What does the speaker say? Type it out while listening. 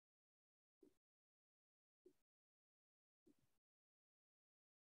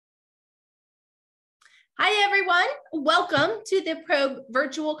Hi, everyone. Welcome to the Probe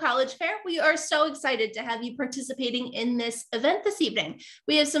Virtual College Fair. We are so excited to have you participating in this event this evening.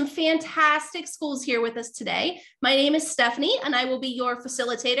 We have some fantastic schools here with us today. My name is Stephanie, and I will be your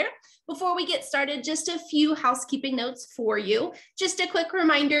facilitator. Before we get started, just a few housekeeping notes for you. Just a quick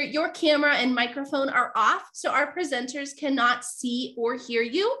reminder, your camera and microphone are off, so our presenters cannot see or hear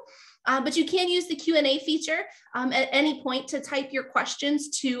you. But you can use the Q&A feature at any point to type your questions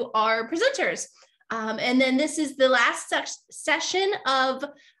to our presenters. And then this is the last session of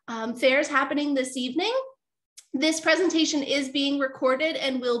fairs happening this evening. This presentation is being recorded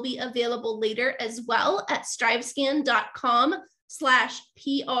and will be available later as well at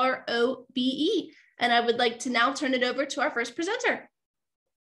strivescan.com/PROBE. And I would like to now turn it over to our first presenter.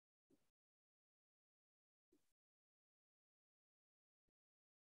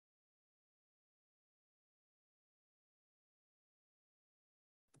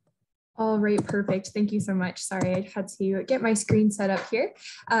 All right, perfect. Thank you so much. Sorry, I had to get my screen set up here.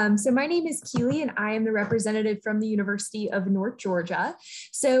 So my name is Keely, and I am the representative from the University of North Georgia.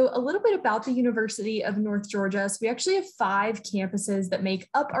 So a little bit about the University of North Georgia. So we actually have 5 campuses that make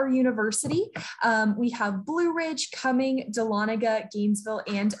up our university. We have Blue Ridge, Cumming, Dahlonega, Gainesville,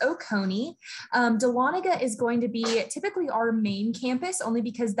 and Oconee. Dahlonega is going to be typically our main campus, only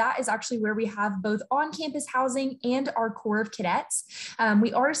because that is actually where we have both on-campus housing and our Corps of Cadets.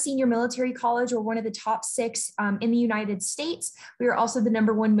 We are a senior military college, or one of the top 6 in the United States. We are also the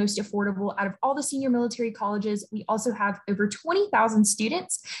 #1 most affordable out of all the senior military colleges. We also have over 20,000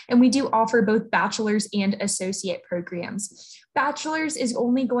 students, and we do offer both bachelor's and associate programs. Bachelor's is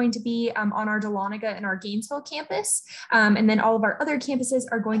only going to be on our Dahlonega and our Gainesville campus. And then all of our other campuses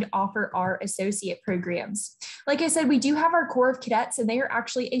are going to offer our associate programs. Like I said, we do have our Corps of Cadets, and they are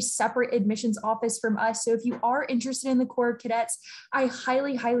actually a separate admissions office from us. So if you are interested in the Corps of Cadets, I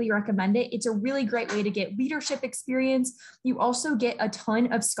highly, highly recommend it. It's a really great way to get leadership experience. You also get a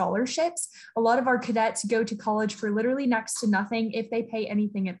ton of scholarships. A lot of our cadets go to college for literally next to nothing if they pay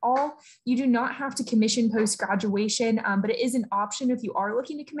anything at all. You do not have to commission post-graduation, but it is an option if you are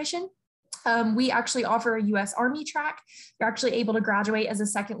looking to commission. We actually offer a U.S. Army track. You're actually able to graduate as a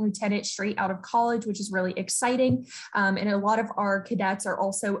second lieutenant straight out of college, which is really exciting. And a lot of our cadets are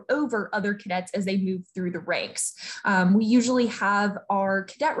also over other cadets as they move through the ranks. We usually have our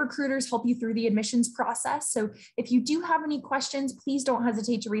cadet recruiters help you through the admissions process. So if you do have any questions, please don't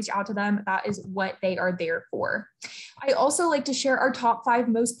hesitate to reach out to them. That is what they are there for. I also like to share our top 5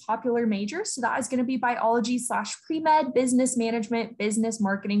 most popular majors. So that is going to be biology/pre-med, business management, business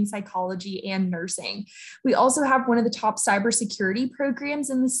marketing, psychology, and nursing. We also have one of the top cybersecurity programs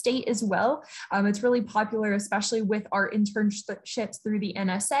in the state as well. It's really popular, especially with our internships through the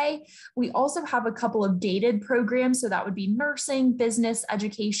NSA. We also have a couple of dated programs. So that would be nursing, business,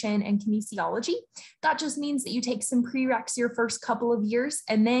 education, and kinesiology. That just means that you take some prereqs your first couple of years,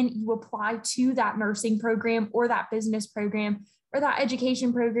 and then you apply to that nursing program or that business program or that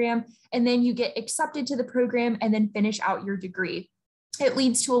education program, and then you get accepted to the program and then finish out your degree. It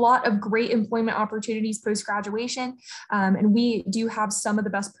leads to a lot of great employment opportunities post-graduation, and we do have some of the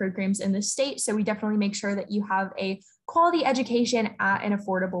best programs in the state, so we definitely make sure that you have a quality education at an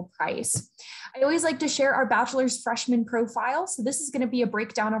affordable price. I always like to share our bachelor's freshman profile. So this is going to be a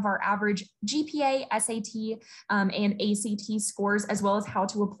breakdown of our average GPA, SAT, and ACT scores, as well as how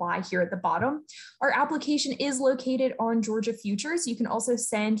to apply here at the bottom. Our application is located on Georgia Futures. You can also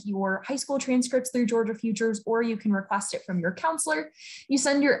send your high school transcripts through Georgia Futures, or you can request it from your counselor. You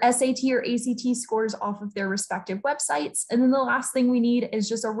send your SAT or ACT scores off of their respective websites. And then the last thing we need is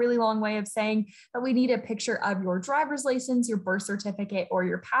just a really long way of saying that we need a picture of your driver's license, your birth certificate, or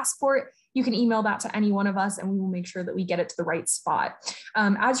your passport. You can email that to any one of us, and we will make sure that we get it to the right spot.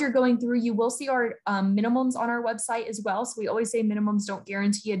 As you're going through, you will see our minimums on our website as well. So we always say minimums don't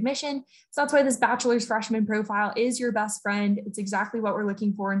guarantee admission. So that's why this bachelor's freshman profile is your best friend. It's exactly what we're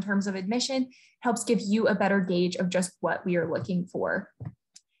looking for in terms of admission. It helps give you a better gauge of just what we are looking for.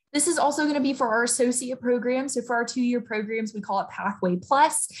 This is also going to be for our associate program. So for our 2-year programs, we call it Pathway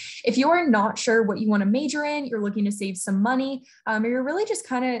Plus. If you are not sure what you want to major in, you're looking to save some money, or you're really just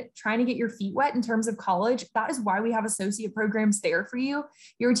kind of trying to get your feet wet in terms of college, that is why we have associate programs there for you.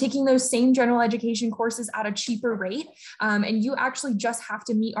 You're taking those same general education courses at a cheaper rate, and you actually just have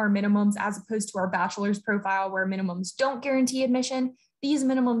to meet our minimums as opposed to our bachelor's profile where minimums don't guarantee admission. These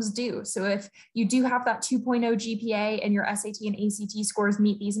minimums do. So if you do have that 2.0 GPA and your SAT and ACT scores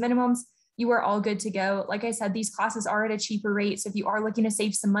meet these minimums, you are all good to go. Like I said, these classes are at a cheaper rate. So if you are looking to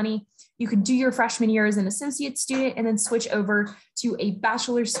save some money, you can do your freshman year as an associate student and then switch over to a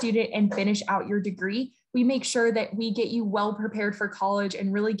bachelor's student and finish out your degree. we make sure that we get you well prepared for college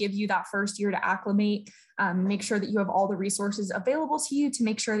and really give you that first year to acclimate, make sure that you have all the resources available to you to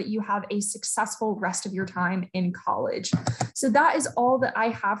make sure that you have a successful rest of your time in college. So that is all that I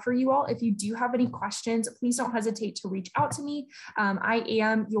have for you all. If you do have any questions, please don't hesitate to reach out to me. I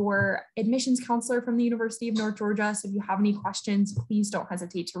am your admissions counselor from the University of North Georgia. So if you have any questions, please don't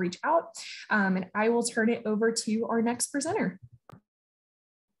hesitate to reach out. And I will turn it over to our next presenter.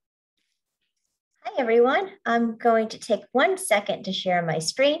 Hi, everyone. I'm going to take 1 second to share my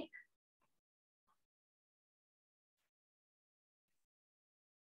screen.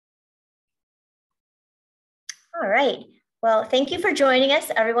 All right. Well, thank you for joining us,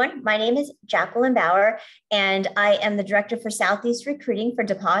 everyone. My name is Jacqueline Bauer, and I am the Director for Southeast Recruiting for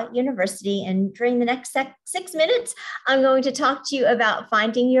DePauw University. And during the next 6 minutes, I'm going to talk to you about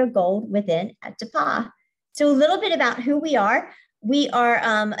finding your gold within at DePauw. So a little bit about who we are. We are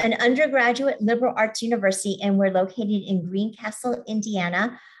an undergraduate liberal arts university, and we're located in Greencastle,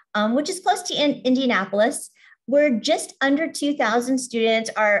 Indiana, which is close to Indianapolis. We're just under 2,000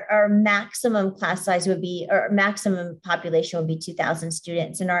 students. Our maximum class size would be, or maximum population would be 2,000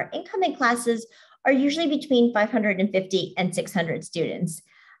 students. And our incoming classes are usually between 550 and 600 students.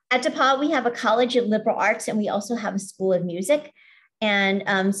 At DePauw, we have a college of liberal arts, and we also have a school of music.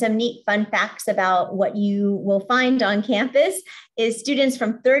 And some neat fun facts about what you will find on campus is students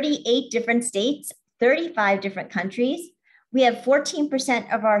from 38 different states, 35 different countries. We have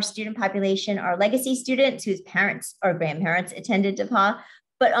 14% of our student population are legacy students whose parents or grandparents attended DePauw.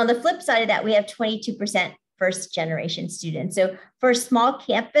 But on the flip side of that, we have 22% first generation students. So for a small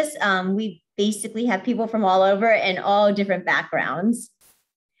campus, we basically have people from all over and all different backgrounds.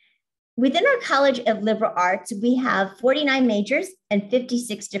 Within our College of Liberal Arts, we have 49 majors and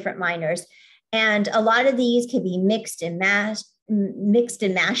 56 different minors. And a lot of these can be mixed and mashed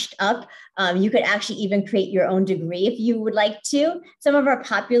up. You could actually even create your own degree if you would like to. Some of our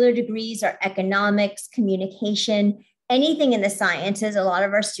popular degrees are economics, communication, anything in the sciences. A lot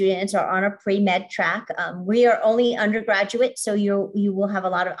of our students are on a pre-med track. We are only undergraduate, so you will have a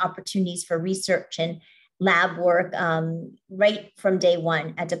lot of opportunities for research and lab work right from day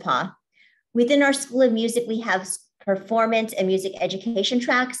one at DePauw. Within our School of Music, we have performance and music education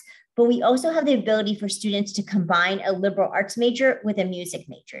tracks, but we also have the ability for students to combine a liberal arts major with a music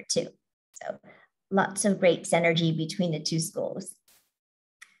major too. So lots of great synergy between the two schools.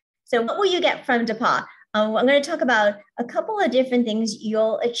 So what will you get from DePauw? I'm going to talk about a couple of different things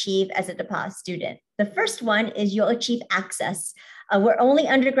you'll achieve as a DePauw student. The first one is you'll achieve access. We're only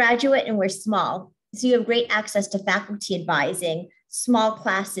undergraduate and we're small, so you have great access to faculty advising, small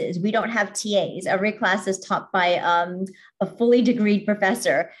classes. We don't have TAs. Every class is taught by a fully degreed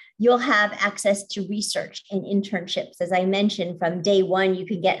professor. You'll have access to research and internships. As I mentioned, from day one, you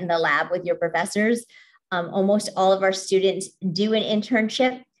can get in the lab with your professors. Almost all of our students do an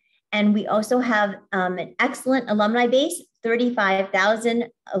internship. And we also have an excellent alumni base, 35,000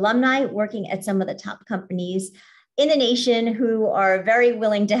 alumni working at some of the top companies in the nation who are very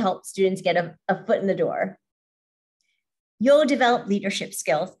willing to help students get a foot in the door. You'll develop leadership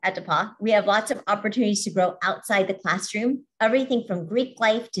skills at DePauw. We have lots of opportunities to grow outside the classroom, everything from Greek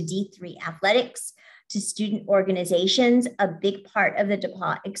life to D3 athletics to student organizations. A big part of the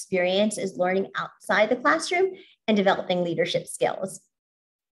DePauw experience is learning outside the classroom and developing leadership skills.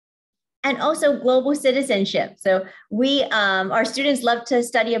 And also global citizenship. So our students love to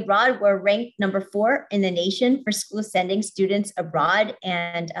study abroad. We're ranked number 4 in the nation for schools sending students abroad.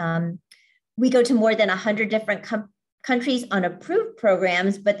 And we go to more than 100 different countries on approved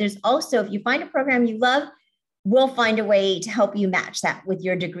programs, but there's also, if you find a program you love, we'll find a way to help you match that with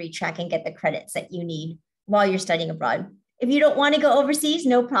your degree track and get the credits that you need while you're studying abroad. If you don't want to go overseas,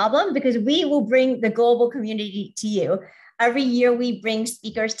 no problem, because we will bring the global community to you. Every year we bring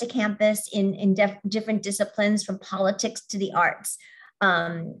speakers to campus in different disciplines, from politics to the arts,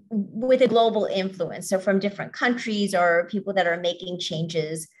 with a global influence. So from different countries or people that are making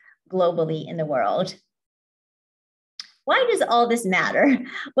changes globally in the world. Why does all this matter?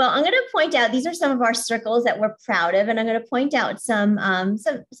 Well, I'm going to point out, these are some of our circles that we're proud of, and I'm going to point out some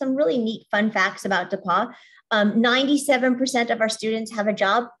really neat fun facts about DePauw. 97% of our students have a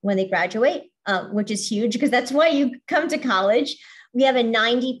job when they graduate, which is huge because that's why you come to college. We have a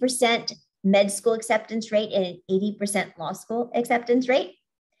 90% med school acceptance rate and an 80% law school acceptance rate.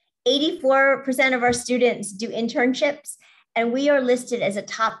 84% of our students do internships, and we are listed as a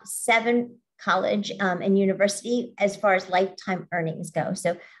top 7 college and university as far as lifetime earnings go.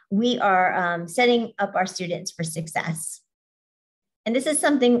 So we are setting up our students for success. And this is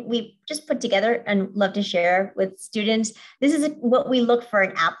something we just put together and love to share with students. This is what we look for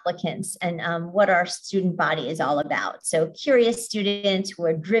in applicants and what our student body is all about. So curious students who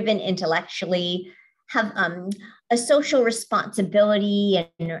are driven intellectually, have a social responsibility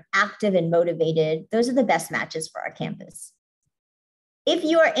and are active and motivated. Those are the best matches for our campus. If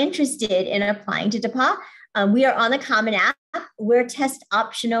you are interested in applying to DePauw, we are on the Common App. We're test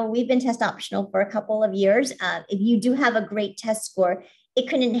optional. We've been test optional for a couple of years. If you do have a great test score, it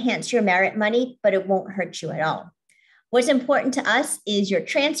can enhance your merit money, but it won't hurt you at all. What's important to us is your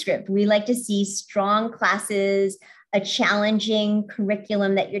transcript. We like to see strong classes, a challenging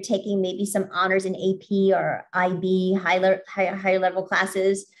curriculum that you're taking, maybe some honors in AP or IB, higher level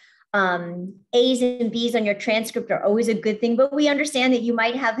classes. A's and B's on your transcript are always a good thing, but we understand that you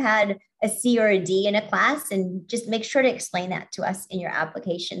might have had a C or a D in a class, and just make sure to explain that to us in your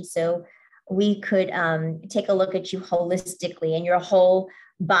application so we could take a look at you holistically and your whole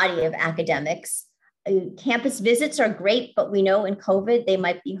body of academics. Campus visits are great, but we know in COVID they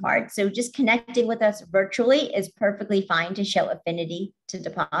might be hard. So just connecting with us virtually is perfectly fine to show affinity to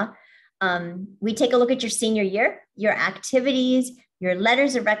DePauw. We take a look at your senior year, your activities, your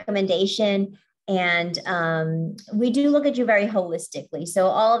letters of recommendation, and we do look at you very holistically. So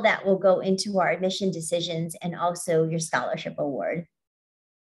all of that will go into our admission decisions and also your scholarship award.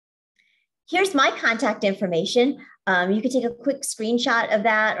 Here's my contact information. You can take a quick screenshot of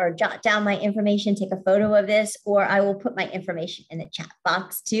that or jot down my information, take a photo of this, or I will put my information in the chat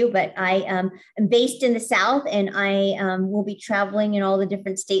box too. But I am based in the South, and I will be traveling in all the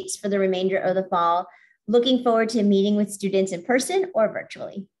different states for the remainder of the fall. Looking forward to meeting with students in person or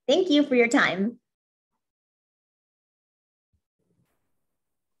virtually. Thank you for your time.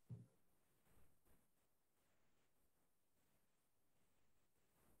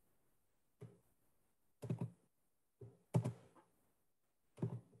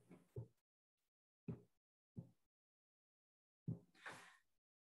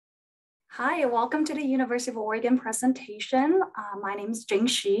 Hi, welcome to the University of Oregon presentation. My name is Jing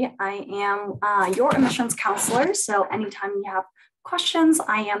Shi. I am your admissions counselor. So anytime you have questions,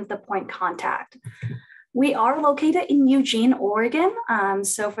 I am the point contact. We are located in Eugene, Oregon.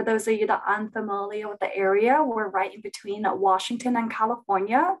 So for those of you that are unfamiliar with the area, we're right in between Washington and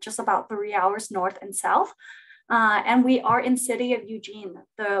California, just about 3 hours north and south. And we are in city of Eugene,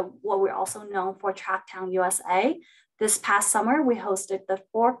 what we're also known for Tracktown, USA. This past summer, we hosted the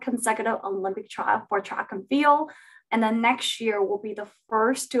 4th consecutive Olympic trial for track and field. And then next year will be the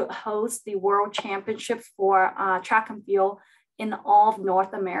first to host the World Championship for track and field in all of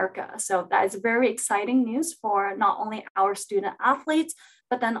North America. So that is very exciting news for not only our student athletes,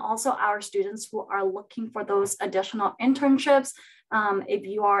 but then also our students who are looking for those additional internships. If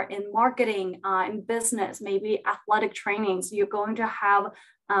you are in marketing, in business, maybe athletic trainings, you're going to have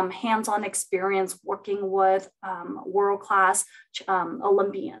hands-on experience working with world-class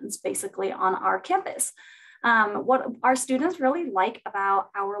Olympians basically on our campus. What our students really like about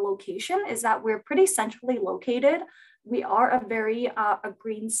our location is that we're pretty centrally located. We are a very a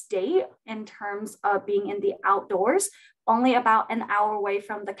green state in terms of being in the outdoors, only about an hour away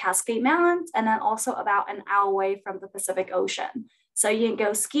from the Cascade Mountains, and then also about an hour away from the Pacific Ocean. So you can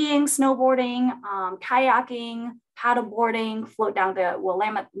go skiing, snowboarding, kayaking, paddleboarding, float down the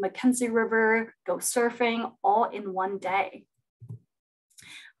Willamette Mackenzie River, go surfing, all in one day.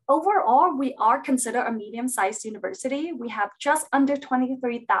 Overall, we are considered a medium-sized university. We have just under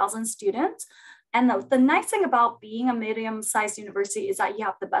 23,000 students. And the nice thing about being a medium-sized university is that you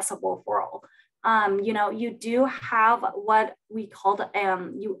have the best of both worlds. You know, you do have what we call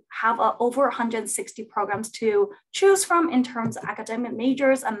you have over 160 programs to choose from in terms of academic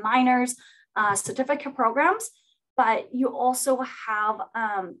majors and minors, certificate programs, but you also have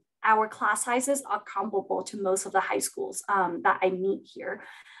our class sizes are comparable to most of the high schools that I meet here.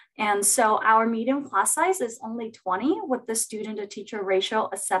 And so our median class size is only 20 with the student to teacher ratio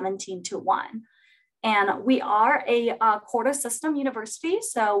of 17:1. And we are a quarter system university.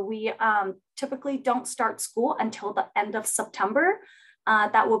 So we typically don't start school until the end of September.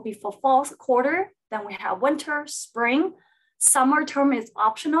 That will be for fall quarter. Then we have winter, spring. Summer term is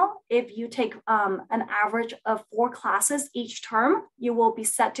optional. If you take an average of 4 classes each term, you will be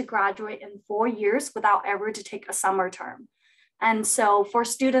set to graduate in 4 years without ever to take a summer term. And so for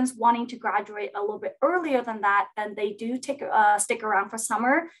students wanting to graduate a little bit earlier than that, then they do stick around for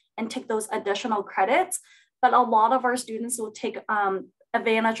summer and take those additional credits. But a lot of our students will take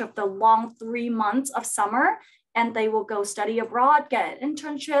advantage of the long 3 months of summer, and they will go study abroad, get an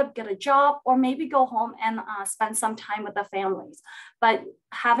internship, get a job, or maybe go home and spend some time with their families. But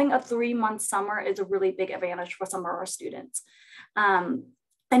having a 3-month summer is a really big advantage for some of our students.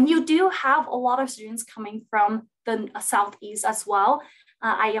 And you do have a lot of students coming from the Southeast as well.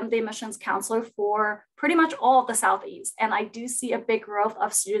 I am the admissions counselor for pretty much all of the Southeast. And I do see a big growth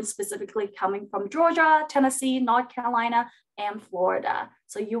of students specifically coming from Georgia, Tennessee, North Carolina, and Florida.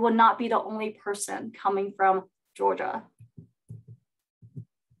 So you will not be the only person coming from Georgia.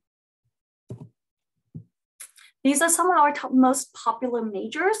 These are some of our most popular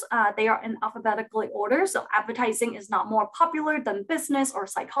majors. They are in alphabetical order. So advertising is not more popular than business or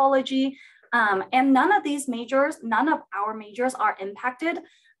psychology. And none of our majors are impacted.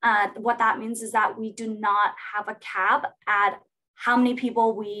 What that means is that we do not have a cap at how many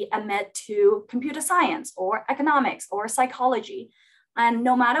people we admit to computer science or economics or psychology. And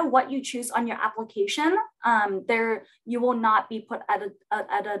no matter what you choose on your application, you will not be put at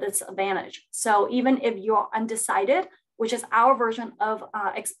a disadvantage. So even if you're undecided, which is our version of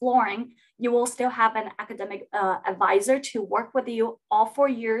exploring, you will still have an academic advisor to work with you all 4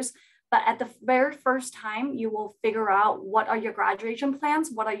 years. But at the very first time, you will figure out what are your graduation plans,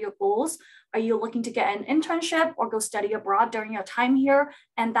 what are your goals? Are you looking to get an internship or go study abroad during your time here?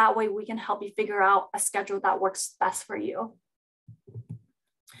 And that way we can help you figure out a schedule that works best for you.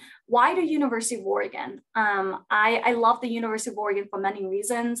 Why the University of Oregon? I love the University of Oregon for many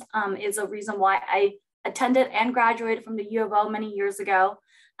reasons. It's a reason why I attended and graduated from the U of O many years ago.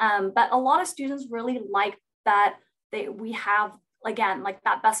 But a lot of students really like that we have, again, like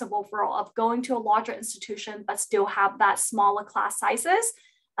that best of both worlds of going to a larger institution, but still have that smaller class sizes.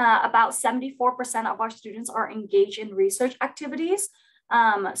 About 74% of our students are engaged in research activities.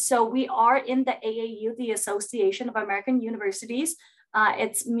 So we are in the AAU, the Association of American Universities.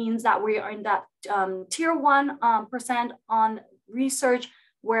 It means that we are in that tier 1% on research,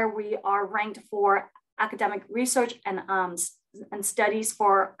 where we are ranked for academic research and studies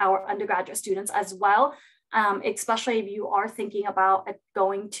for our undergraduate students as well. Especially if you are thinking about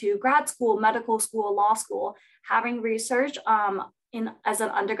going to grad school, medical school, law school, having research as an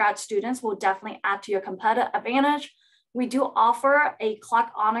undergrad student will definitely add to your competitive advantage. We do offer a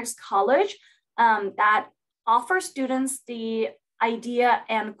Clark Honors College that offers students the idea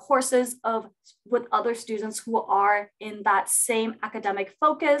and courses with other students who are in that same academic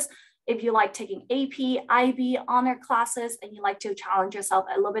focus. If you like taking AP, IB honor classes, and you like to challenge yourself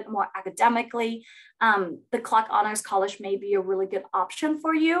a little bit more academically, the Clark Honors College may be a really good option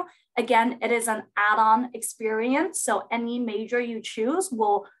for you. Again, it is an add-on experience, so any major you choose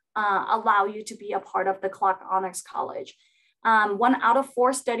will allow you to be a part of the Clark Honors College. One out of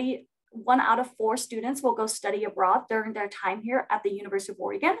four students will go study abroad during their time here at the University of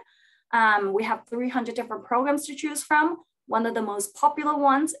Oregon. We have 300 different programs to choose from. One of the most popular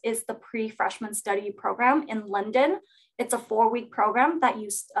ones is the pre-freshman study program in London. It's a 4-week program that you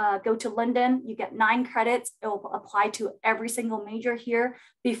go to London, you get 9 credits. It will apply to every single major here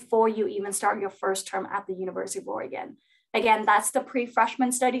before you even start your first term at the University of Oregon. Again, that's the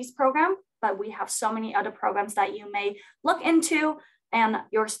pre-freshman studies program, but we have so many other programs that you may look into, and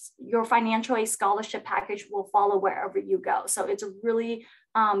your financial aid scholarship package will follow wherever you go. So it's a really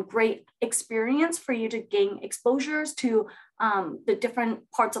great experience for you to gain exposures to the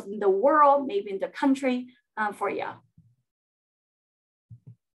different parts of the world, maybe in the country for you.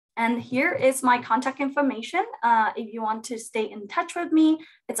 And here is my contact information. If you want to stay in touch with me,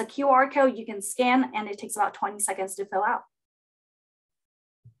 it's a QR code you can scan, and it takes about 20 seconds to fill out.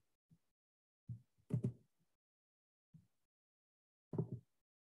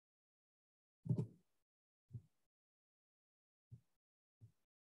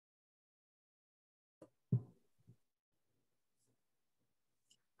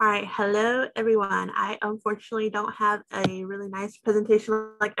 All right, hello everyone. I unfortunately don't have a really nice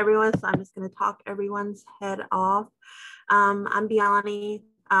presentation like everyone, so I'm just going to talk everyone's head off. I'm Biani.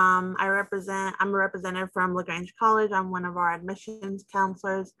 I'm a representative from LaGrange College. I'm one of our admissions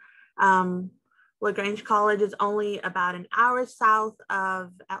counselors. LaGrange College is only about an hour south of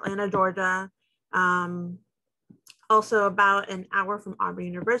Atlanta, Georgia. Also about an hour from Auburn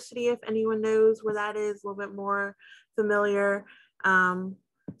University, if anyone knows where that is, a little bit more familiar.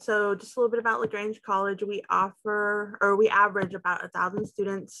 So just a little bit about LaGrange College. We average about 1,000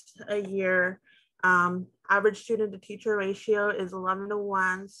 students a year. Average student to teacher ratio is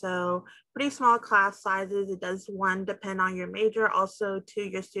 11:1. So pretty small class sizes. It does, 1, depend on your major, also 2,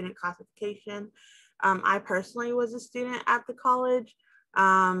 your student classification. I personally was a student at the college.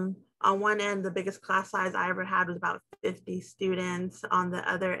 On one end, the biggest class size I ever had was about 50 students. On the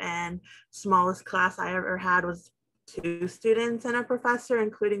other end, smallest class I ever had was 2 students and a professor,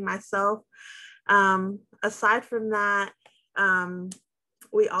 including myself. Aside from that,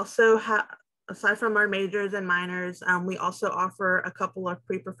 we also have aside from our majors and minors, we also offer a couple of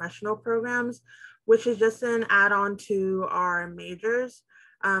pre-professional programs, which is just an add-on to our majors.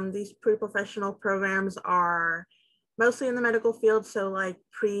 These pre-professional programs are mostly in the medical field, so like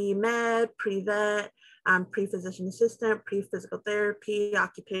pre-med, pre-vet, pre-physician assistant, pre-physical therapy,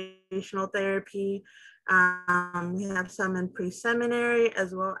 occupational therapy. We have some in pre-seminary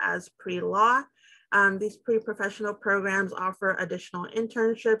as well as pre-law. These pre-professional programs offer additional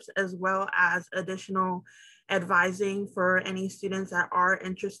internships as well as additional advising for any students that are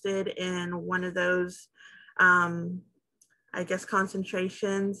interested in one of those, I guess,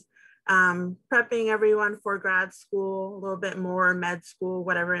 concentrations. Prepping everyone for grad school, a little bit more med school,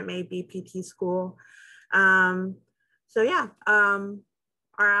 whatever it may be, PT school. So yeah, our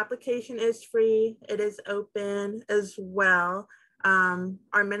application is free. It is open as well.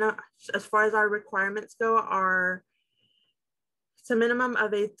 As far as our requirements go, it's a minimum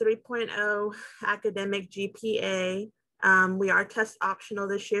of a 3.0 academic GPA. We are test optional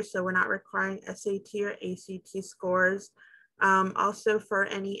this year, so we're not requiring SAT or ACT scores. Also, for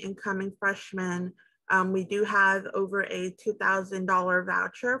any incoming freshmen, we do have over a $2,000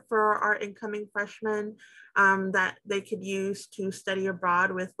 voucher for our incoming freshmen that they could use to study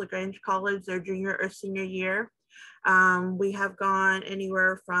abroad with LaGrange College their junior or senior year. We have gone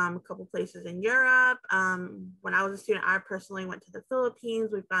anywhere from a couple places in Europe. When I was a student, I personally went to the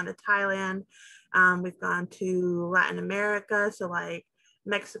Philippines. We've gone to Thailand. We've gone to Latin America, so like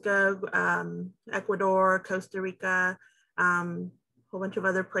Mexico, Ecuador, Costa Rica, a whole bunch of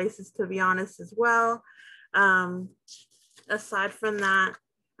other places, to be honest, as well. Aside from that,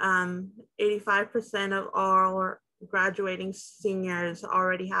 85% of all graduating seniors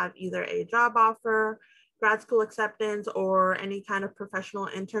already have either a job offer, grad school acceptance, or any kind of professional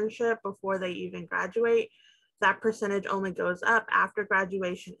internship before they even graduate. That percentage only goes up after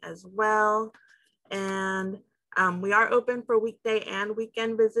graduation as well. And we are open for weekday and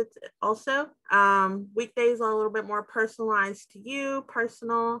weekend visits also. Weekdays are a little bit more personalized to you,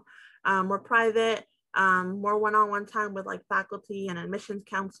 personal, more private, more one-on-one time with like faculty and admissions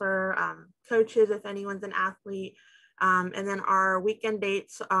counselor, coaches if anyone's an athlete. And then our weekend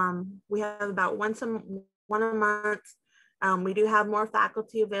dates, we have about one a month. We do have more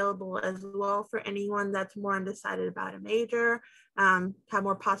faculty available as well for anyone that's more undecided about a major, have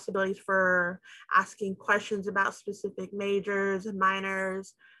more possibilities for asking questions about specific majors and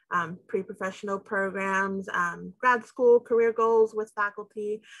minors, pre-professional programs, grad school, career goals with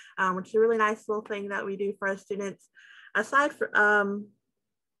faculty, which is a really nice little thing that we do for our students. Aside from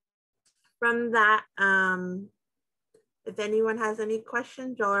that, if anyone has any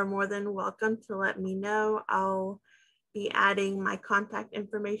questions, y'all are more than welcome to let me know. I'll be adding my contact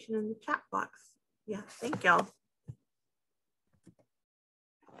information in the chat box. Yeah, thank y'all.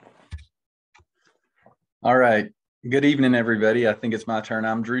 All right, good evening, everybody. I think it's my turn.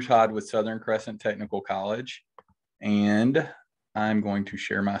 I'm Drew Todd with Southern Crescent Technical College, and I'm going to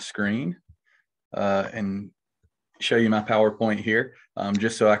share my screen and show you my PowerPoint here,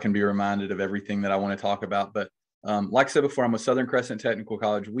 just so I can be reminded of everything that I want to talk about. But like I said before, I'm with Southern Crescent Technical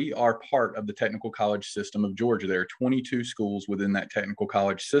College. We are part of the technical college system of Georgia. There are 22 schools within that technical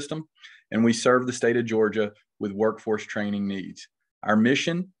college system, and we serve the state of Georgia with workforce training needs. Our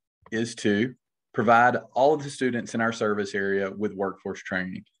mission is to provide all of the students in our service area with workforce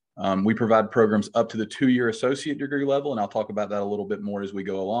training. We provide programs up to the 2-year associate degree level, and I'll talk about that a little bit more as we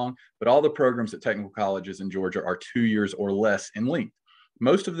go along. But all the programs at technical colleges in Georgia are 2 years or less in length.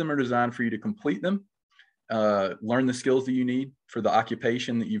 Most of them are designed for you to complete them, learn the skills that you need for the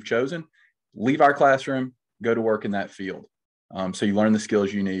occupation that you've chosen, leave our classroom, go to work in that field. So you learn the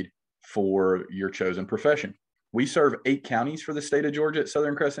skills you need for your chosen profession. We serve 8 counties for the state of Georgia at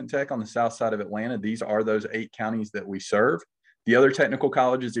Southern Crescent Tech on the south side of Atlanta. These are those 8 counties that we serve. The other technical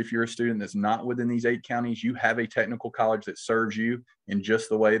colleges, if you're a student that's not within these 8 counties, you have a technical college that serves you in just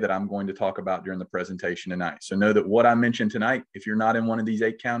the way that I'm going to talk about during the presentation tonight. So know that what I mentioned tonight, if you're not in one of these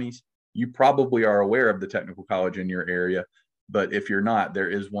 8 counties, you probably are aware of the technical college in your area. But if you're not, there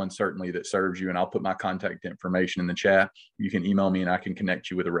is one certainly that serves you, and I'll put my contact information in the chat. You can email me and I can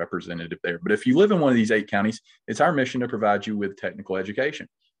connect you with a representative there. But if you live in one of these 8 counties, it's our mission to provide you with technical education.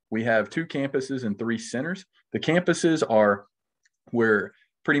 We have 2 campuses and 3 centers. The campuses are where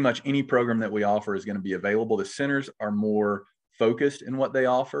pretty much any program that we offer is going to be available. The centers are more focused in what they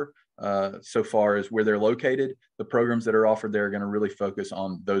offer. So far as where they're located, the programs that are offered there are going to really focus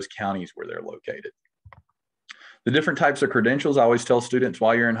on those counties where they're located. The different types of credentials, I always tell students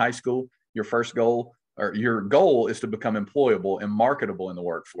while you're in high school, your goal is to become employable and marketable in the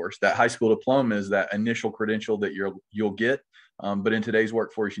workforce. That high school diploma is that initial credential that you'll get. But in today's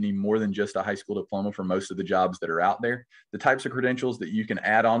workforce, you need more than just a high school diploma for most of the jobs that are out there. The types of credentials that you can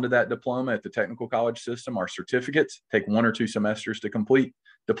add on to that diploma at the technical college system are certificates, take 1 or 2 semesters to complete.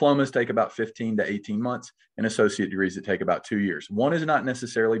 Diplomas take about 15 to 18 months, and associate degrees that take about 2 years. One is not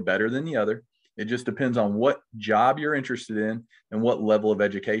necessarily better than the other. It just depends on what job you're interested in and what level of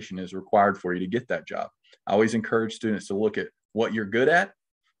education is required for you to get that job. I always encourage students to look at what you're good at,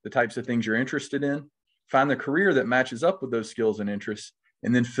 the types of things you're interested in, find the career that matches up with those skills and interests,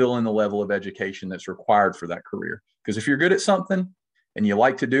 and then fill in the level of education that's required for that career. Because if you're good at something and you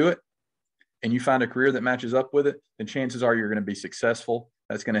like to do it, and you find a career that matches up with it, then chances are you're going to be successful.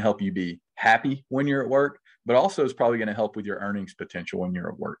 That's going to help you be happy when you're at work, but also is probably going to help with your earnings potential when you're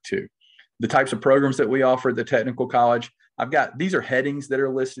at work too. The types of programs that we offer at the technical college, these are headings that are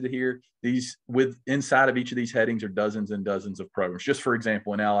listed here. These inside of each of these headings are dozens and dozens of programs. Just for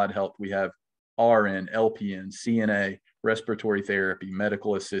example, in allied health, we have RN, LPN, CNA, respiratory therapy,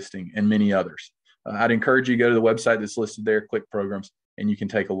 medical assisting, and many others. I'd encourage you to go to the website that's listed there, click programs, and you can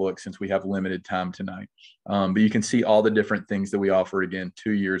take a look since we have limited time tonight. But you can see all the different things that we offer, again,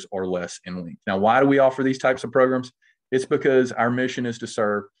 2 years or less in length. Now, why do we offer these types of programs? It's because our mission is to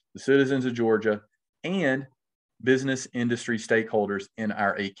serve the citizens of Georgia and business industry stakeholders in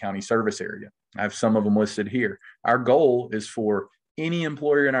our 8-county service area. I have some of them listed here. Our goal is for any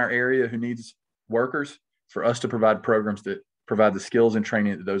employer in our area who needs workers, for us to provide programs that provide the skills and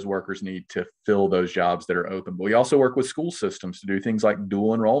training that those workers need to fill those jobs that are open. But we also work with school systems to do things like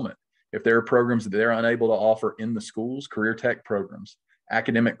dual enrollment. If there are programs that they're unable to offer in the schools, career tech programs,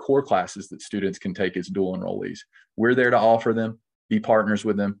 academic core classes that students can take as dual enrollees, we're there to offer them, be partners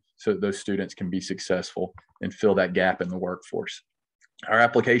with them so that those students can be successful and fill that gap in the workforce. Our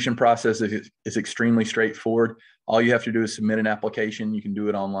application process is extremely straightforward. All you have to do is submit an application. You can do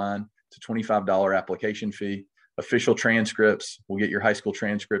it online. It's a $25 application fee. Official transcripts, we'll get your high school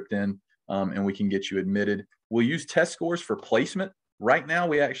transcript in, and we can get you admitted. We'll use test scores for placement. Right now,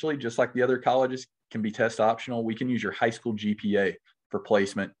 we actually, just like the other colleges, can be test optional. We can use your high school GPA for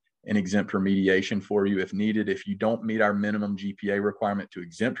placement and exempt remediation for you if needed. If you don't meet our minimum GPA requirement to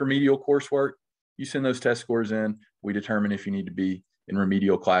exempt remedial coursework, you send those test scores in. We determine if you need to be in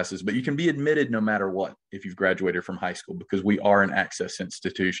remedial classes, but you can be admitted no matter what if you've graduated from high school, because we are an access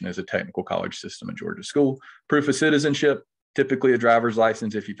institution as a technical college system in Georgia school. Proof of citizenship, typically a driver's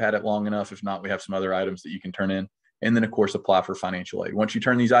license if you've had it long enough. If not, we have some other items that you can turn in. And then, of course, apply for financial aid. Once you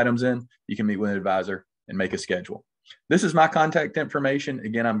turn these items in, you can meet with an advisor and make a schedule. This is my contact information.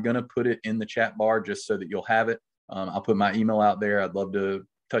 Again, I'm going to put it in the chat bar just so that you'll have it. I'll put my email out there. I'd love to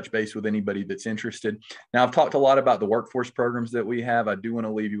touch base with anybody that's interested. Now, I've talked a lot about the workforce programs that we have. I do want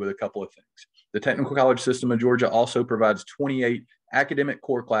to leave you with a couple of things. The Technical College System of Georgia also provides 28 academic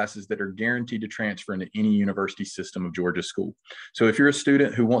core classes that are guaranteed to transfer into any University System of Georgia school. So if you're a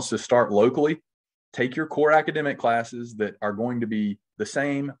student who wants to start locally, take your core academic classes that are going to be the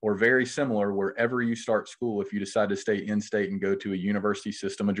same or very similar wherever you start school. If you decide to stay in-state and go to a University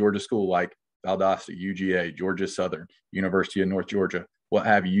System of Georgia school like Valdosta, UGA, Georgia Southern, University of North Georgia, what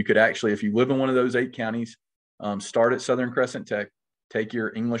have you, you could actually, if you live in one of those 8 counties, start at Southern Crescent Tech, take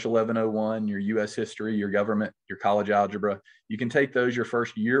your English 1101, your U.S. history, your government, your college algebra. You can take those your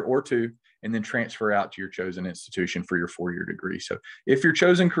first year or 2 and then transfer out to your chosen institution for your 4-year degree. So if your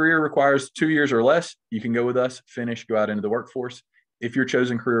chosen career requires 2 years or less, you can go with us, finish, go out into the workforce. If your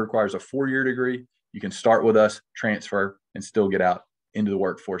chosen career requires a 4-year degree, you can start with us, transfer, and still get out into the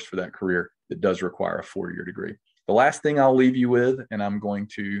workforce for that career that does require a 4-year degree. The last thing I'll leave you with, and I'm going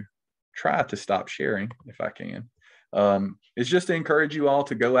to try to stop sharing if I can, is just to encourage you all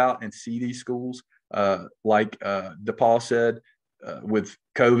to go out and see these schools. Like DePauw said, with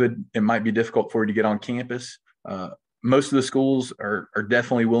COVID, it might be difficult for you to get on campus. Most of the schools are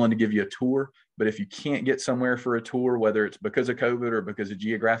definitely willing to give you a tour, but if you can't get somewhere for a tour, whether it's because of COVID or because of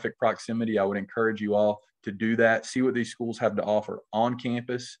geographic proximity, I would encourage you all to do that. See what these schools have to offer on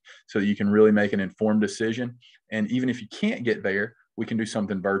campus so that you can really make an informed decision. And even if you can't get there, we can do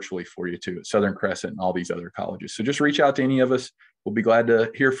something virtually for you too at Southern Crescent and all these other colleges. So just reach out to any of us. We'll be glad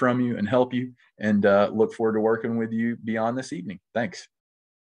to hear from you and help you, and look forward to working with you beyond this evening. Thanks.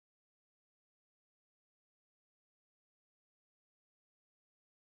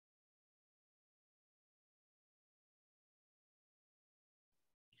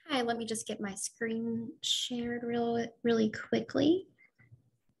 Hi, let me just get my screen shared really quickly.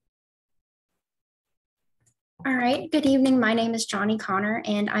 All right, good evening. My name is Johnny Connor,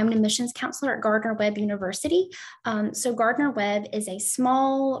 and I'm an admissions counselor at Gardner-Webb University. So Gardner-Webb is a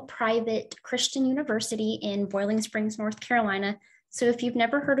small private Christian university in Boiling Springs, North Carolina, So if you've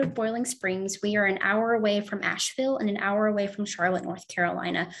never heard of Boiling Springs, we are an hour away from Asheville and an hour away from Charlotte, North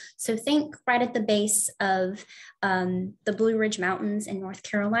Carolina. So think right at the base of the Blue Ridge Mountains in North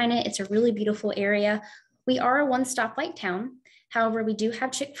Carolina. It's a really beautiful area. We are a one stoplight town. However, we do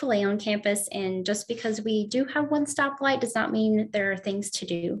have Chick-fil-A on campus, and just because we do have one stoplight does not mean there are things to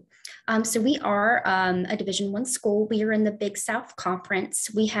do. So we are a Division I school. We are in the Big South Conference.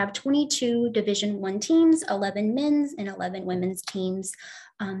 We have 22 Division I teams, 11 men's and 11 women's teams.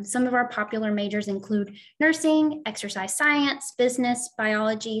 Some of our popular majors include nursing, exercise science, business,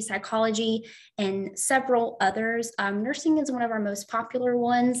 biology, psychology, and several others. Nursing is one of our most popular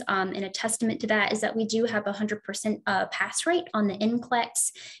ones, and a testament to that is that we do have a 100% pass rate on the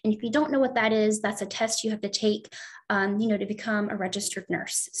NCLEX. And if you don't know what that is, that's a test you have to take, to become a registered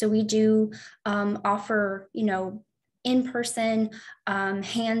nurse. So we do offer, in-person,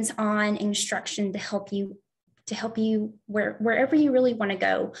 hands-on instruction to help you wherever you really want to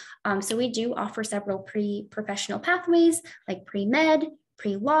go. So we do offer several pre-professional pathways like pre-med,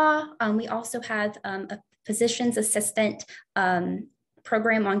 pre-law. We also have a physician's assistant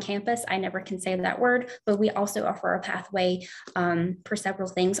program on campus. I never can say that word, but we also offer a pathway for several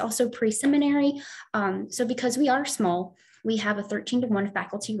things, also pre-seminary. So because we are small, we have a 13-to-1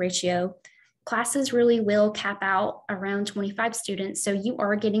 faculty ratio. Classes really will cap out around 25 students. So you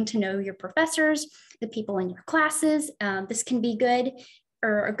are getting to know your professors, the people in your classes. This can be good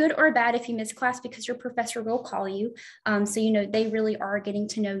or bad if you miss class because your professor will call you. So, they really are getting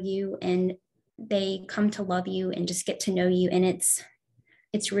to know you and they come to love you and just get to know you. And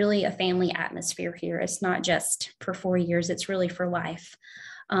it's really a family atmosphere here. It's not just for 4 years, it's really for life.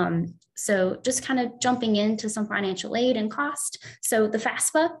 So just kind of jumping into some financial aid and cost. So the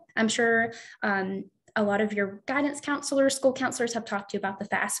FAFSA, I'm sure a lot of your guidance counselors, school counselors have talked to you about the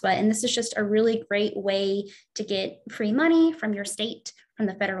FAFSA, and this is just a really great way to get free money from your state, from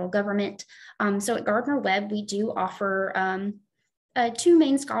the federal government. So at Gardner-Webb, we do offer 2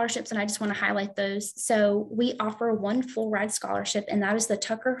 main scholarships, and I just want to highlight those. So we offer 1 full ride scholarship, and that is the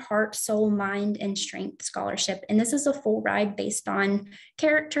Tucker Heart, Soul, Mind, and Strength Scholarship. And this is a full ride based on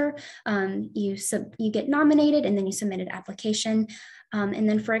character. You get nominated, and then you submit an application. And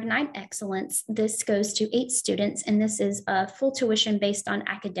then for Ignite Excellence, this goes to 8 students, and this is a full tuition based on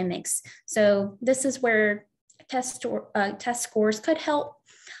academics. So this is where test scores could help.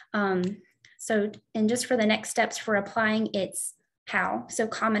 And just for the next steps for applying, it's how. So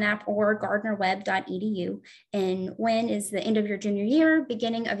Common App or gardnerwebb.edu. And when is the end of your junior year,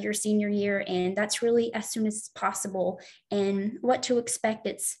 beginning of your senior year, and that's really as soon as possible. And what to expect,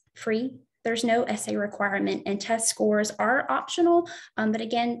 it's free. There's no essay requirement, and test scores are optional, but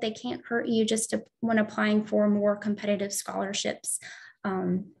again, they can't hurt you just when applying for more competitive scholarships.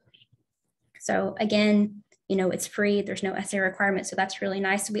 So again, it's free. There's no essay requirement, so that's really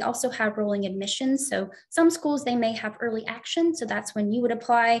nice. We also have rolling admissions. So some schools, they may have early action. So that's when you would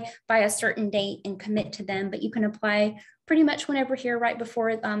apply by a certain date and commit to them, but you can apply pretty much whenever here, right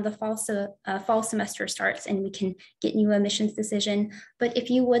before the fall semester starts, and we can get you an admissions decision. But if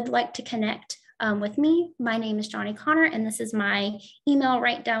you would like to connect with me, my name is Johnny Connor, and this is my email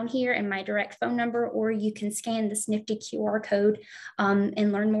right down here and my direct phone number, or you can scan this nifty QR code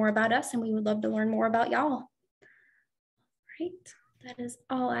and learn more about us, and we would love to learn more about y'all. Right, that is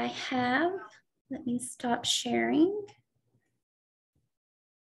all I have. Let me stop sharing.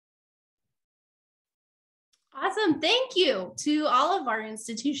 Awesome. Thank you to all of our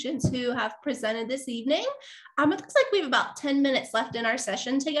institutions who have presented this evening. It looks like we have about 10 minutes left in our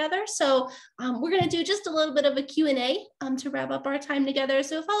session together. So we're going to do just a little bit of a Q&A to wrap up our time together.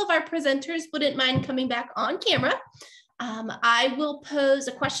 So if all of our presenters wouldn't mind coming back on camera, I will pose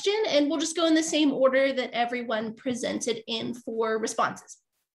a question and we'll just go in the same order that everyone presented in for responses.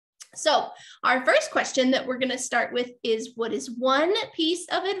 So our first question that we're going to start with is, what is one piece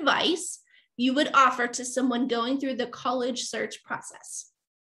of advice you would offer to someone going through the college search process?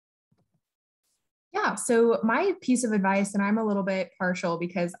 Yeah, so my piece of advice, and I'm a little bit partial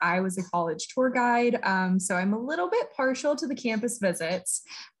because I was a college tour guide, so I'm a little bit partial to the campus visits,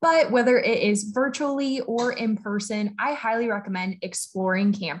 but whether it is virtually or in person, I highly recommend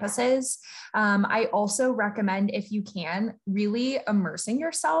exploring campuses. I also recommend, if you can, really immersing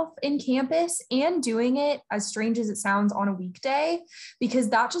yourself in campus and doing it, as strange as it sounds, on a weekday, because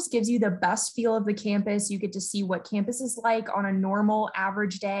that just gives you the best feel of the campus. You get to see what campus is like on a normal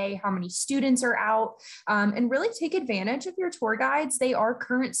average day, how many students are out, out, and really take advantage of your tour guides. They are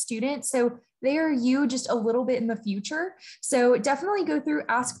current students, so they are you just a little bit in the future. So definitely go through,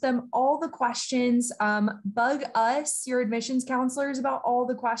 ask them all the questions, bug us, your admissions counselors, about all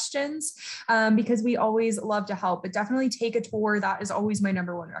the questions, because we always love to help, but definitely take a tour. That is always my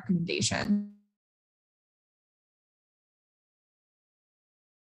number one recommendation.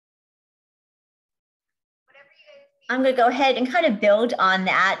 I'm going to go ahead and kind of build on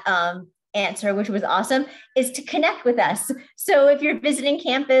that answer, which was awesome, is to connect with us. So if you're visiting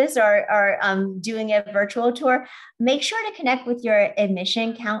campus or doing a virtual tour, make sure to connect with your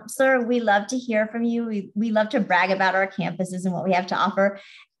admission counselor. We love to hear from you. We love to brag about our campuses and what we have to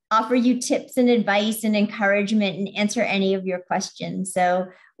offer you tips and advice and encouragement and answer any of your questions. So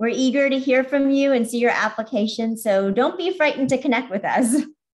we're eager to hear from you and see your application. So don't be frightened to connect with us.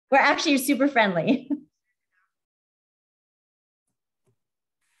 We're actually super friendly.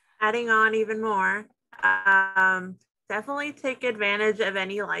 Adding on even more, definitely take advantage of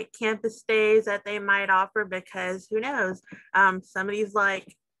any like campus days that they might offer, because who knows, some of these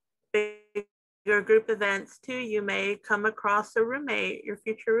like bigger group events too, you may come across a roommate, your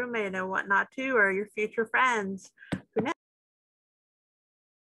future roommate and whatnot too, or your future friends. Who knows?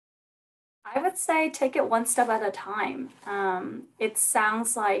 I would say take it one step at a time. It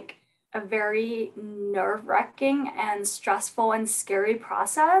sounds like a very nerve-wracking and stressful and scary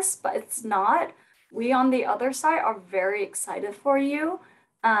process, but it's not. We on the other side are very excited for you.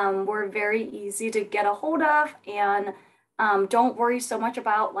 We're very easy to get a hold of, and don't worry so much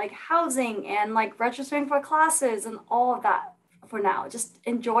about like housing and like registering for classes and all of that for now. Just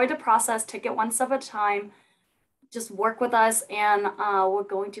enjoy the process, take it one step at a time, just work with us, and we're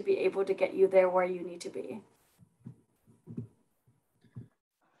going to be able to get you there where you need to be.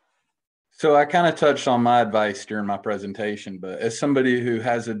 So I kind of touched on my advice during my presentation, but as somebody who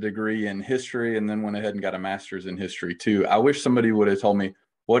has a degree in history and then went ahead and got a master's in history too, I wish somebody would have told me,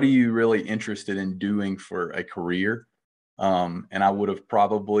 what are you really interested in doing for a career? And I would have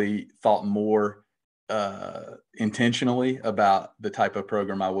probably thought more intentionally about the type of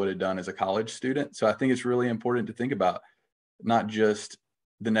program I would have done as a college student. So I think it's really important to think about not just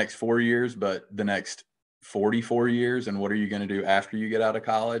the next 4 years, but the next 44 years, and what are you going to do after you get out of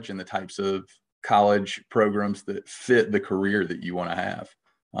college, and the types of college programs that fit the career that you want to have.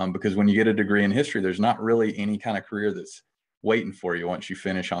 Because when you get a degree in history, there's not really any kind of career that's waiting for you once you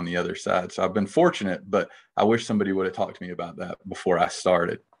finish on the other side. So I've been fortunate, but I wish somebody would have talked to me about that before I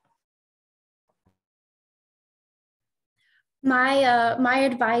started. My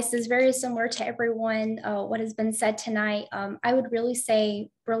advice is very similar to everyone, what has been said tonight. I would really say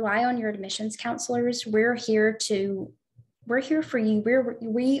rely on your admissions counselors. We're here for you.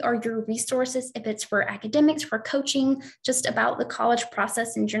 We are your resources. If it's for academics, for coaching, just about the college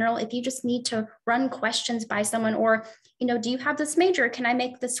process in general. If you just need to run questions by someone, or, do you have this major? Can I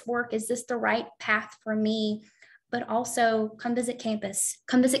make this work? Is this the right path for me? But also come visit campus.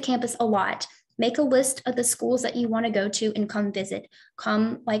 Come visit campus a lot. Make a list of the schools that you want to go to and come visit.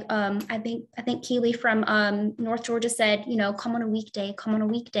 Come, like I think Keely from North Georgia said, come on a weekday. Come on a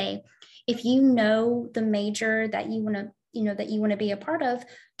weekday. If you know the major that you want to be a part of,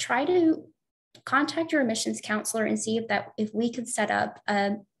 try to contact your admissions counselor and see if we could set up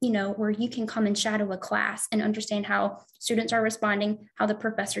where you can come and shadow a class and understand how students are responding, how the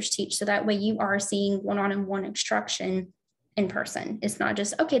professors teach, so that way you are seeing one-on-one instruction in person. It's not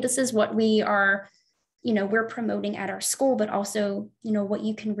just, okay, this is what we are, we're promoting at our school, but also, what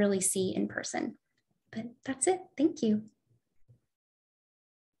you can really see in person. But that's it. Thank you.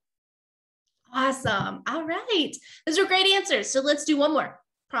 Awesome. All right. Those are great answers. So let's do one more.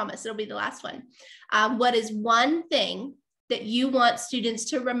 Promise it'll be the last one. What is one thing that you want students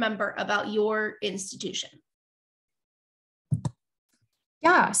to remember about your institution?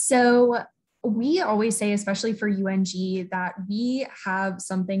 Yeah, so we always say, especially for UNG, that we have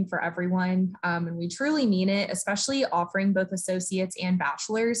something for everyone, and we truly mean it, especially offering both associates and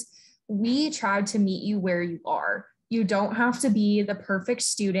bachelors. We try to meet you where you are. You don't have to be the perfect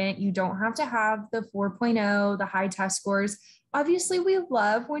student. You don't have to have the 4.0, the high test scores. Obviously, we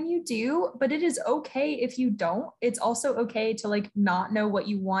love when you do, but it is okay if you don't. It's also okay to not know what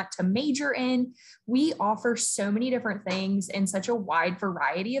you want to major in. We offer so many different things and such a wide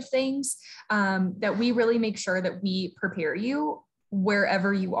variety of things that we really make sure that we prepare you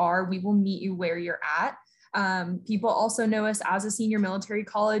wherever you are. We will meet you where you're at. People also know us as a senior military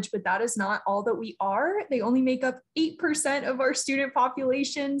college, but that is not all that we are. They only make up 8% of our student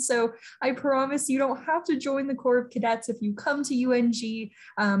population. So I promise you don't have to join the Corps of Cadets if you come to UNG.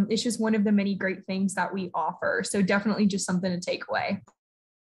 It's just one of the many great things that we offer. So definitely just something to take away.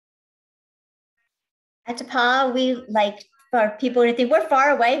 At DePauw, we like for people to think we're far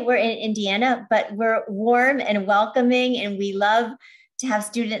away. We're in Indiana, but we're warm and welcoming, and we love to have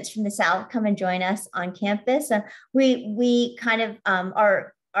students from the South come and join us on campus. We kind of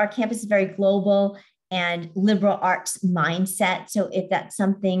our campus is very global and liberal arts mindset. So if that's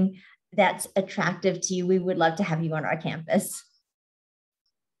something that's attractive to you, we would love to have you on our campus.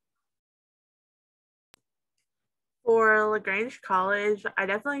 For LaGrange College, I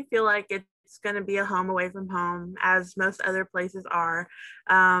definitely feel like it's going to be a home away from home, as most other places are.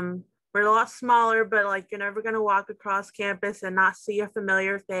 We're a lot smaller, but like you're never going to walk across campus and not see a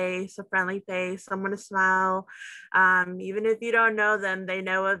familiar face, a friendly face, someone to smile. Even if you don't know them, they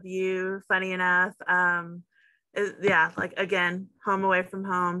know of you, funny enough. Yeah, like again, home away from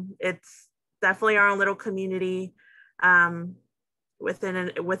home. It's definitely our own little community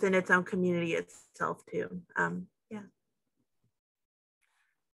within its own community itself too. Yeah.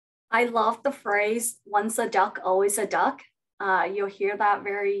 I love the phrase, once a duck, always a duck. You'll hear that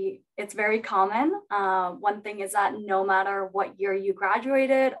it's very common. One thing is that no matter what year you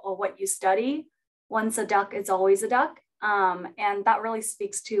graduated or what you study, once a duck is always a duck. And that really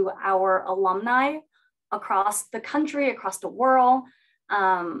speaks to our alumni across the country, across the world.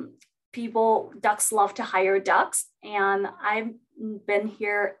 Ducks love to hire ducks. And I've been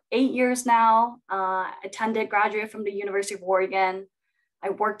here 8 years now, graduated from the University of Oregon. I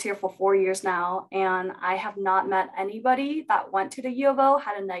worked here for 4 years now, and I have not met anybody that went to the U of O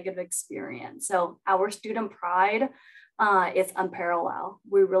had a negative experience. So our student pride is unparalleled.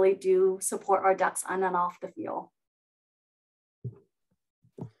 We really do support our ducks on and off the field.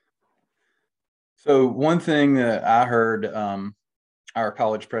 So one thing that I heard our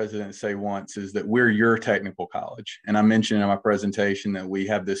college president say once is that we're your technical college. And I mentioned in my presentation that we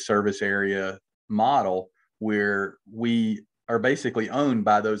have this service area model where we are basically owned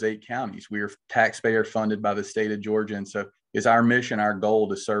by those 8 counties. We are taxpayer funded by the state of Georgia. And so it's our mission, our goal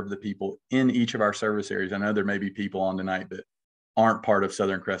to serve the people in each of our service areas. I know there may be people on tonight that aren't part of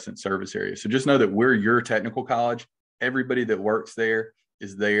Southern Crescent service area. So just know that we're your technical college. Everybody that works there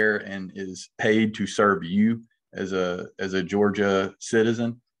is there and is paid to serve you as a Georgia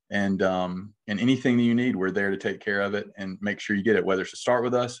citizen. And anything that you need, we're there to take care of it and make sure you get it, whether it's to start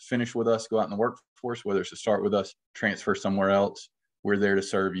with us, finish with us, go out in the workforce, whether it's to start with us, transfer somewhere else. We're there to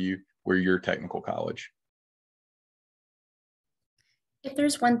serve you. We're your technical college. If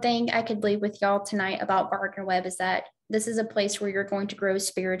there's one thing I could leave with y'all tonight about Gardner-Webb is that this is a place where you're going to grow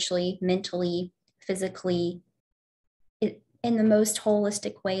spiritually, mentally, physically, in the most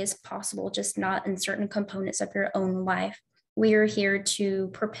holistic way as possible, just not in certain components of your own life. We are here to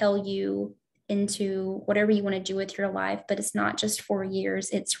propel you into whatever you want to do with your life, but it's not just 4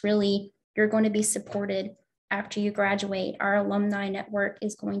 years. It's really, you're going to be supported after you graduate. Our alumni network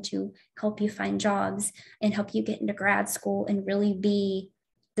is going to help you find jobs and help you get into grad school and really be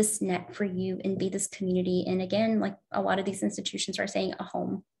this net for you and be this community. And again, like a lot of these institutions are saying, a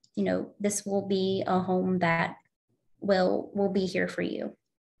home. You know, this will be a home that will be here for you.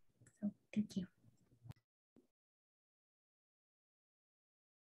 So thank you.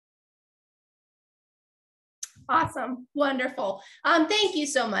 Awesome. Wonderful. Thank you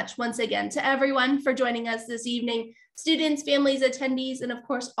so much once again to everyone for joining us this evening, students, families, attendees, and of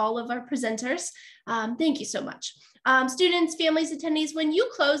course, all of our presenters. Thank you so much. Students, families, attendees, when you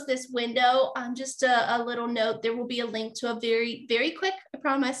close this window, just a little note, there will be a link to a very, very quick, I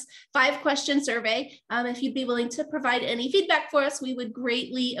promise, 5-question survey. If you'd be willing to provide any feedback for us, we would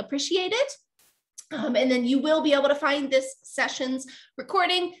greatly appreciate it. And then you will be able to find this session's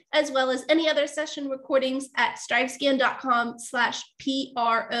recording as well as any other session recordings at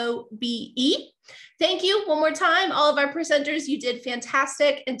strivescan.com/PROBE. Thank you one more time, all of our presenters. You did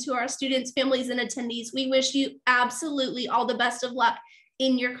fantastic. And to our students, families, and attendees, we wish you absolutely all the best of luck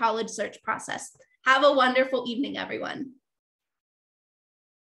in your college search process. Have a wonderful evening, everyone.